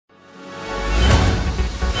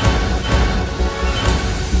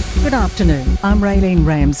Good afternoon, I'm Raylene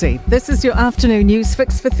Ramsey. This is your afternoon news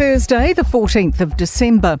fix for Thursday, the 14th of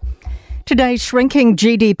December. Today's shrinking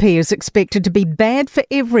GDP is expected to be bad for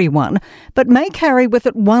everyone, but may carry with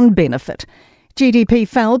it one benefit. GDP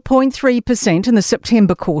fell 0.3% in the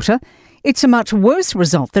September quarter. It's a much worse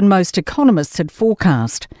result than most economists had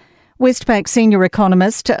forecast. Westpac senior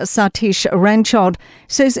economist Satish Ranchod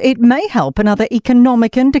says it may help another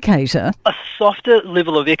economic indicator. A softer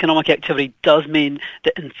level of economic activity does mean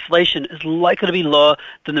that inflation is likely to be lower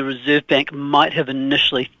than the Reserve Bank might have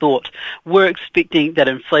initially thought. We're expecting that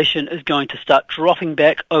inflation is going to start dropping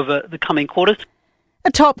back over the coming quarters. A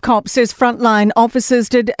top cop says frontline officers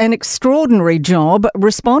did an extraordinary job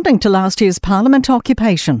responding to last year's Parliament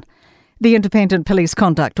occupation. The Independent Police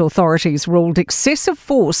Conduct Authorities ruled excessive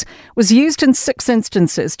force was used in 6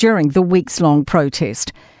 instances during the weeks-long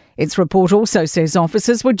protest. Its report also says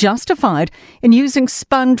officers were justified in using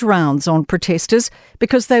sponge rounds on protesters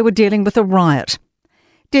because they were dealing with a riot.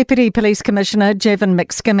 Deputy Police Commissioner Jevon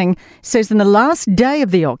McSkimming says in the last day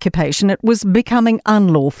of the occupation it was becoming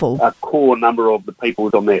unlawful. A core number of the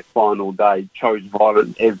people on that final day chose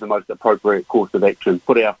violence as the most appropriate course of action,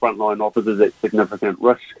 put our frontline officers at significant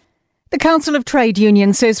risk. The Council of Trade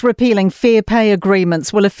Unions says repealing fair pay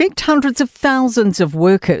agreements will affect hundreds of thousands of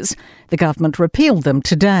workers. The government repealed them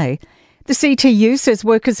today. The CTU says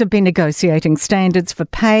workers have been negotiating standards for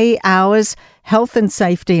pay, hours, health and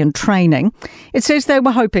safety and training. It says they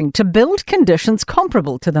were hoping to build conditions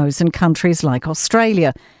comparable to those in countries like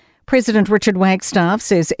Australia. President Richard Wagstaff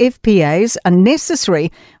says FPAs are necessary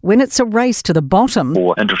when it's a race to the bottom.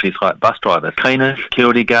 For industries like bus drivers, cleaners,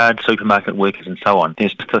 security guards, supermarket workers and so on,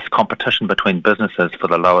 there's this competition between businesses for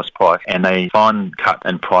the lowest price and they find cut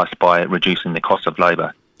in price by reducing the cost of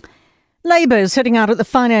labour. Labor is hitting out at the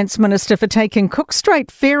Finance Minister for taking Cook Strait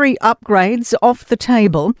ferry upgrades off the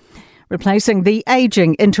table. Replacing the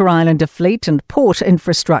ageing inter-islander fleet and port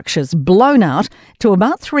infrastructures blown out to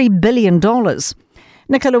about $3 billion.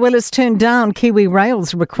 Nicola Willis turned down Kiwi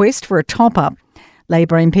Rail's request for a top-up.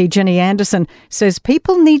 Labour MP Ginny Anderson says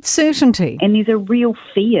people need certainty. And there's a real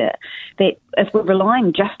fear that if we're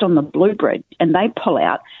relying just on the Blue Bridge and they pull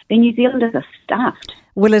out, then New Zealanders are stuffed.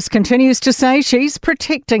 Willis continues to say she's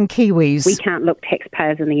protecting Kiwis. We can't look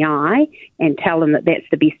taxpayers in the eye and tell them that that's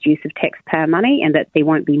the best use of taxpayer money and that there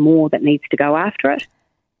won't be more that needs to go after it.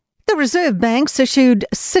 The Reserve Bank's issued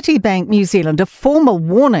Citibank New Zealand a formal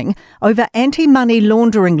warning over anti-money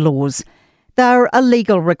laundering laws. They're a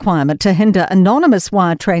legal requirement to hinder anonymous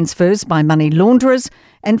wire transfers by money launderers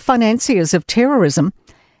and financiers of terrorism.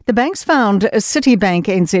 The banks found Citibank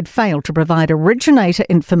NZ failed to provide originator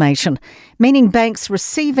information, meaning banks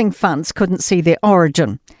receiving funds couldn't see their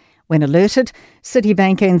origin. When alerted,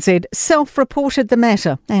 Citibank NZ self-reported the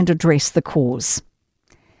matter and addressed the cause.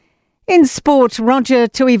 In sport, Roger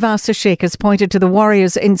Tuivasa-Sheck has pointed to the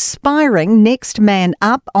Warriors' inspiring next man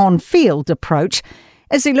up on field approach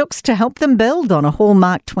as he looks to help them build on a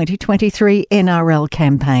hallmark 2023 NRL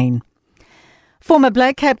campaign. Former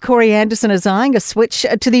Black Cap Corey Anderson is eyeing a switch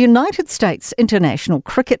to the United States international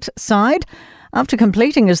cricket side after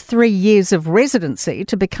completing his 3 years of residency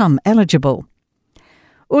to become eligible.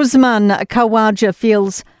 Usman Khawaja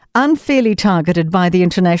feels unfairly targeted by the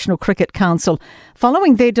International Cricket Council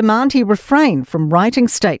following their demand he refrain from writing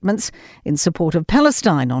statements in support of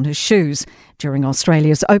Palestine on his shoes during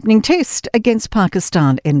Australia's opening test against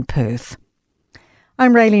Pakistan in Perth.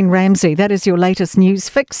 I'm Raylene Ramsey. That is your latest news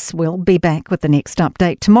fix. We'll be back with the next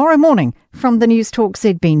update tomorrow morning from the News Talk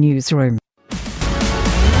ZB newsroom.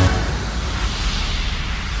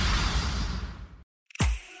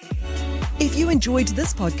 If you enjoyed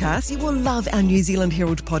this podcast, you will love our New Zealand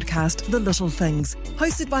Herald podcast, The Little Things,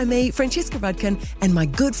 hosted by me, Francesca Rudkin, and my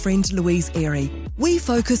good friend Louise Airy. We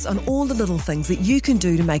focus on all the little things that you can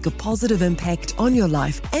do to make a positive impact on your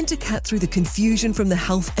life and to cut through the confusion from the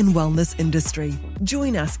health and wellness industry.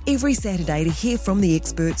 Join us every Saturday to hear from the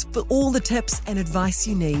experts for all the tips and advice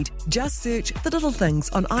you need. Just search The Little Things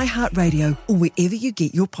on iHeartRadio or wherever you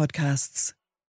get your podcasts.